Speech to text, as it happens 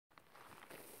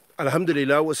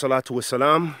Alhamdulillah wa salatu wa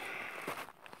salam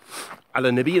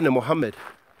ala nabiyyina Muhammad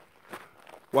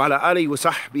wa ala alihi wa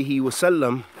sahbihi wa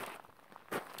sallam.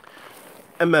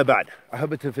 Amma ba'd.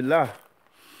 Ahabati fillah.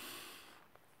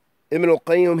 Ibn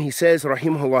al-Qayyim, he says,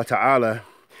 rahimahullah ta'ala,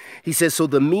 he says, so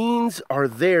the means are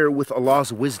there with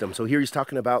Allah's wisdom. So here he's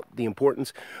talking about the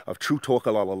importance of true tawakkul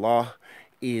ala Allah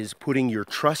is putting your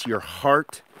trust, your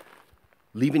heart,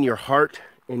 leaving your heart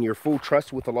and your full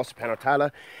trust with Allah subhanahu wa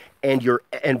ta'ala,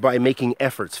 and by making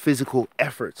efforts, physical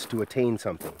efforts to attain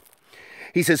something.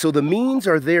 He says, so the means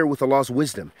are there with Allah's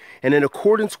wisdom and in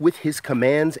accordance with His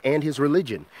commands and His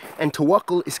religion. And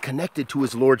tawakkul is connected to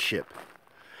His lordship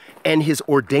and His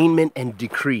ordainment and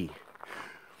decree.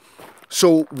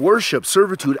 So worship,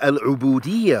 servitude,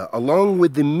 al-ubudiyya, along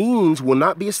with the means will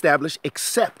not be established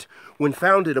except when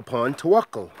founded upon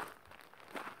tawakkul.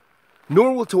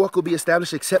 Nor will tawakkul be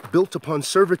established except built upon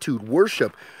servitude,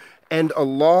 worship, and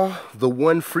Allah, the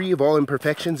one free of all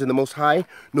imperfections and the Most High,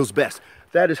 knows best.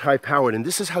 That is high-powered, and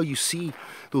this is how you see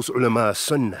those ulama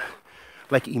sunnah,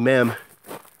 like Imam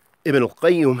Ibn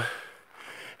al-Qayyim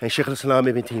and Shaykh al-Islam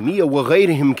Ibn Taymiyyah wa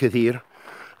ghayrihim kathir.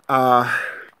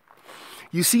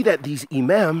 You see that these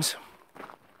imams,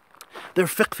 they're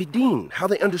fiqh fi deen, how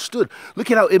they understood. Look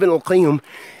at how Ibn al-Qayyim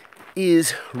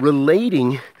is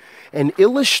relating and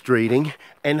illustrating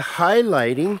and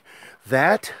highlighting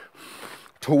that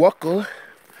tawakkul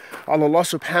on Allah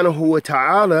subhanahu wa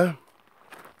ta'ala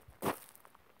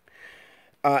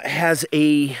has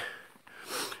its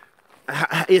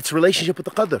relationship with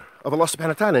the qadr of Allah subhanahu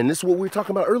wa ta'ala. And this is what we were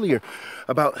talking about earlier,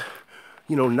 about,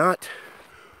 not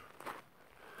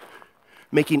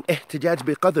making ihtijaj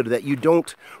bi qadr, that you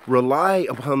don't rely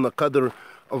upon the qadr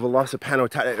of Allah subhanahu wa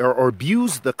ta'ala or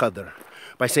abuse the qadr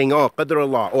by saying, oh, qadr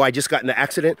Allah, oh, I just got in an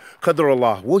accident, qadr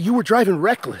Allah. Well, you were driving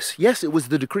reckless. Yes, it was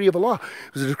the decree of Allah.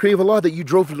 It was the decree of Allah that you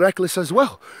drove reckless as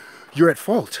well. You're at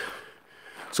fault.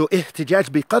 So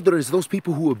ihtijaj bi qadr is those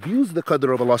people who abuse the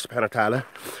qadr of Allah subhanahu wa ta'ala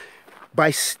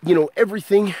by,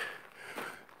 everything.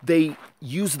 They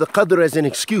use the qadr as an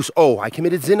excuse. Oh, I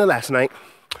committed zina last night.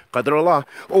 Qadr Allah.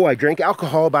 Oh, I drank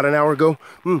alcohol about an hour ago.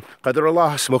 Qadr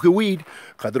Allah. Smoking weed.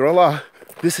 Qadr Allah.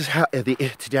 This is how the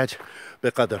ihtijaj bi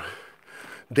qadr.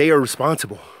 They are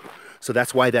responsible. So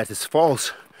that's why that is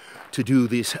false to do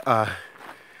these, to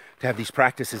have these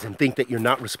practices and think that you're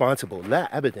not responsible. La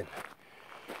abadan.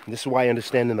 And this is why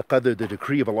understanding the qadr, the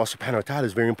decree of Allah subhanahu wa ta'ala,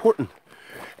 is very important.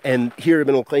 And here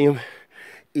Ibn al-Qayyim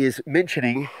is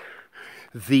mentioning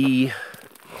the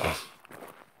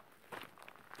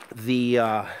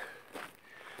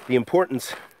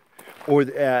importance or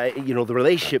the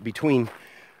relationship between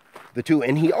the two.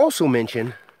 And he also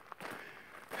mentioned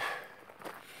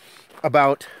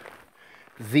about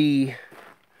that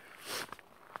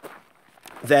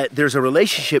there's a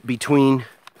relationship between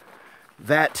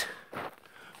that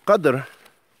qadr,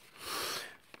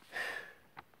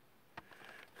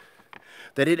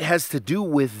 that it has to do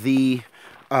with the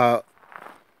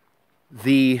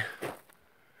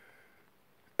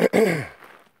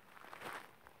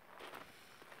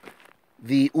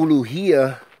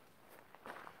uluhiyya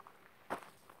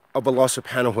of Allah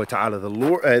subhanahu wa ta'ala, the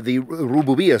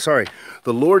rububiyyah,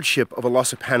 the lordship of Allah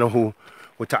subhanahu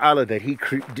wa ta'ala, that He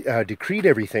decreed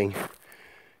everything,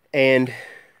 and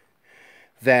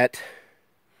that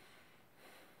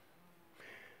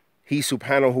He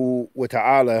subhanahu wa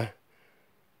ta'ala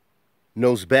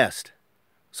knows best.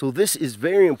 So this is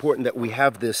very important that we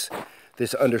have this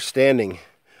understanding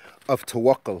of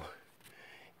tawakkul,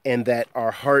 and that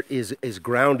our heart is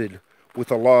grounded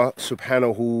with Allah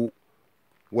subhanahu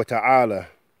wa ta'ala.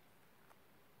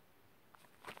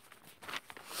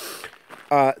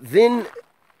 Then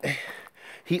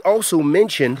he also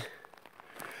mentioned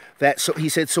that, so he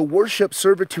said, so worship,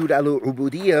 servitude,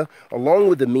 al-ubudiyya, along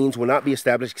with the means, will not be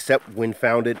established except when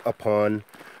founded upon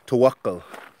tawakkul.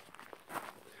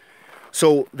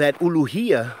 So that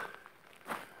uluhiyya,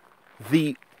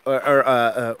 the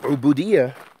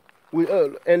ubudiyya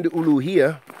and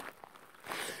uluhiyya,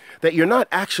 that you're not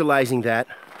actualizing that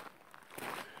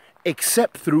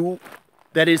except through,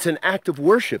 that it's an act of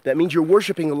worship. That means you're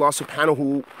worshiping Allah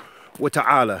subhanahu wa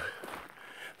ta'ala.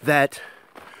 That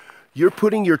you're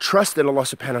putting your trust in Allah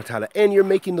subhanahu wa ta'ala and you're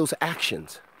making those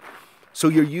actions. So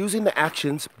you're using the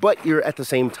actions, but you're at the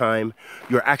same time,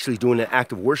 you're actually doing an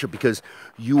act of worship because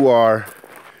you are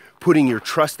putting your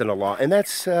trust in Allah. And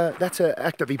that's an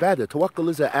act of ibadah. Tawakkul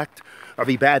is an act of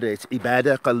ibadah. It's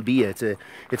ibadah qalbiyya.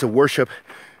 It's a worship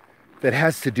that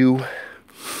has to do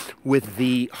with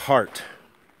the heart.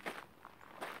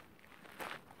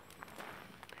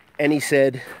 And he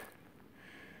said,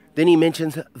 then he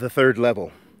mentions the third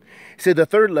level. He said the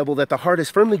third level, that the heart is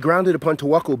firmly grounded upon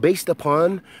tawakkul, based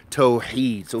upon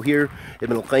tawheed. So here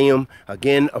Ibn al-Qayyim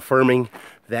again affirming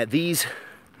that these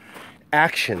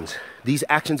actions of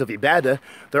ibadah,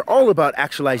 they're all about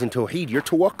actualizing tawheed. Your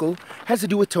tawakkul has to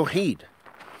do with tawheed.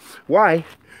 Why?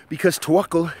 Because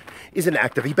tawakkul is an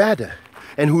act of ibadah.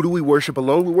 And who do we worship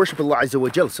alone? We worship Allah Azza wa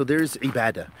Jal. So there's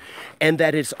ibadah. And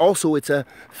that it's a fi'l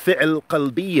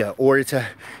qalbiyya, or it's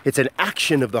an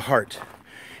action of the heart.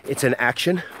 It's an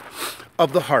action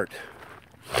of the heart.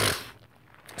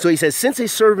 So he says, since a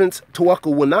servant's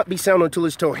tawakkul will not be sound until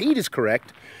his tawheed is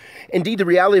correct, indeed the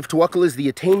reality of tawakkul is the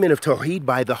attainment of tawheed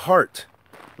by the heart.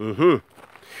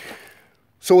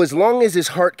 So as long as his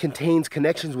heart contains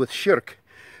connections with shirk,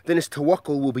 then his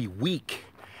tawakkul will be weak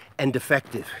and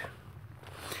defective.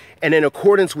 And in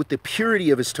accordance with the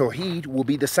purity of his tawheed will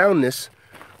be the soundness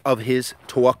of his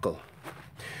tawakkul.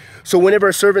 So whenever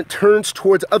a servant turns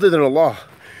towards other than Allah,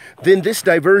 then this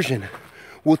diversion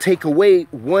will take away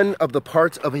one of the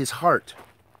parts of his heart.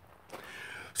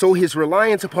 So his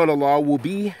reliance upon Allah will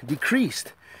be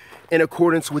decreased in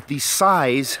accordance with the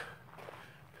size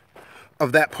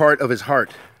of that part of his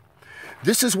heart.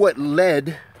 This is what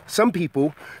led some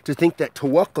people to think that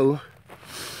tawakkul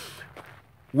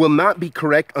will not be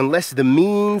correct unless the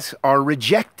means are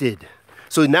rejected.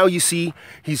 So now you see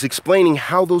he's explaining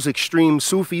how those extreme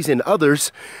Sufis and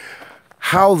others,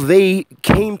 how they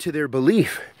came to their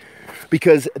belief,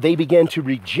 because they began to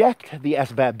reject the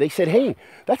asbab. They said, hey,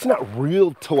 that's not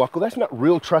real tawakkul, that's not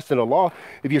real trust in Allah.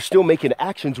 If you're still making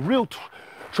actions, real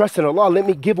trust in Allah, let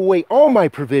me give away all my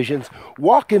provisions,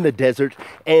 walk in the desert,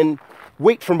 and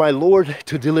wait for my Lord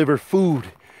to deliver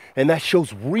food. And that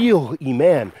shows real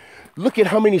iman. Look at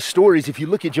how many stories, if you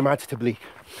look at Jamaat Tabligh,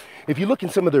 if you look in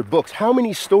some of their books, how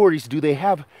many stories do they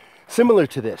have similar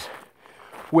to this,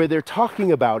 where they're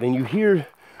talking about, and you hear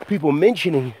people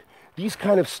mentioning these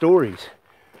kind of stories.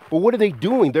 But what are they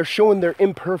doing? They're showing their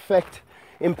imperfect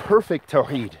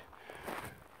tawheed.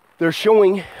 They're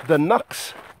showing the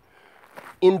naqs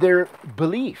in their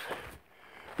belief.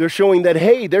 They're showing that,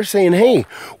 hey, they're saying, hey,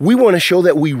 we want to show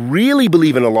that we really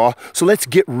believe in Allah, so let's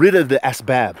get rid of the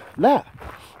asbab. La.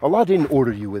 Allah didn't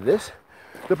order you with this.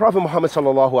 The Prophet Muhammad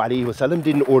sallallahu alaihi wasallam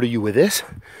didn't order you with this.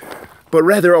 But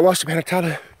rather, Allah subhanahu wa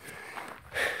ta'ala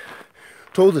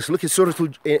told us, look at Surah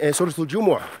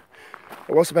Al-Jumu'ah.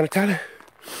 Allah subhanahu wa ta'ala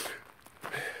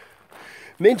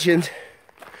mentioned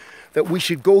that we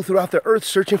should go throughout the earth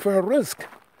searching for a rizq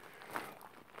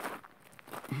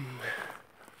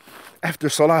after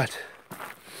salat.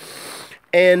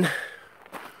 And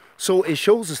so it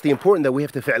shows us the importance that we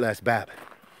have to fi'l asbab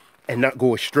and not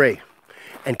go astray,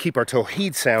 and keep our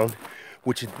tawheed sound,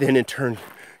 which then in turn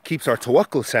keeps our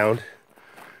tawakkul sound,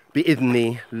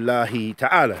 bi-idhnillahi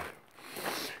ta'ala.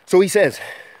 So he says,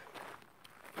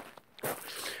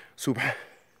 so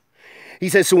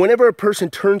whenever a person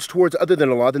turns towards other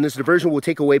than Allah, then this diversion will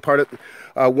take away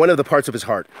one of the parts of his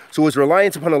heart. So his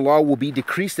reliance upon Allah will be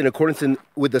decreased in accordance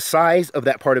with the size of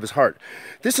that part of his heart.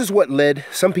 This is what led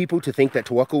some people to think that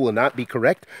tawakkul will not be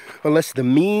correct unless the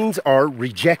means are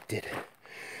rejected.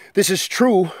 This is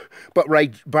true, but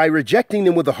by rejecting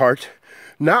them with the heart,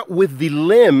 not with the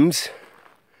limbs.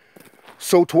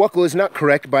 So tawakkul is not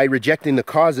correct by rejecting the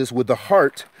causes with the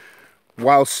heart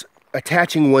whilst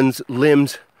attaching one's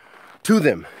limbs to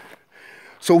them.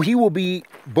 So he will be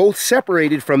both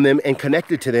separated from them and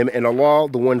connected to them, and Allah,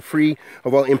 the one free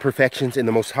of all imperfections and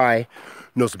the Most High,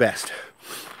 knows best.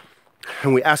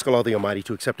 And we ask Allah the Almighty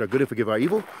to accept our good and forgive our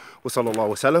evil. Wa sallallahu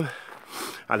wa sallam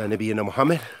ala nabiyyina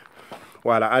Muhammad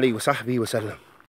wa ala alihi wa sahbihi wa sallam.